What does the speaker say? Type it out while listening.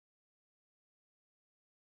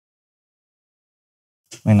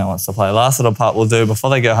Wingnut wants to play. Last little part we'll do before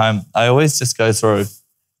they go home, I always just go through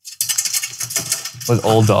with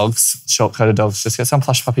all dogs, short-coated dogs, just get some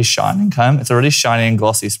Plush Puppy Shining Comb. It's a really shiny and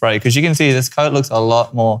glossy spray because you can see this coat looks a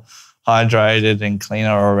lot more hydrated and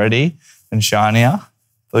cleaner already and shinier.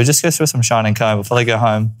 But we just go through some shining comb before they go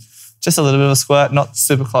home. Just a little bit of a squirt, not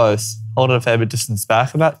super close. Hold it a fair bit distance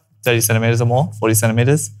back, about 30 centimeters or more, 40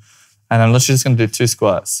 centimeters. And I'm literally just going to do 2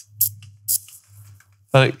 squirts.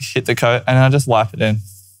 Let it hit the coat and then I just wipe it in.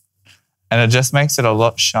 And it just makes it a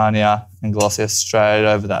lot shinier and glossier straight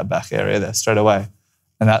over that back area there, straight away.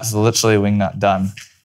 And that's literally wingnut done.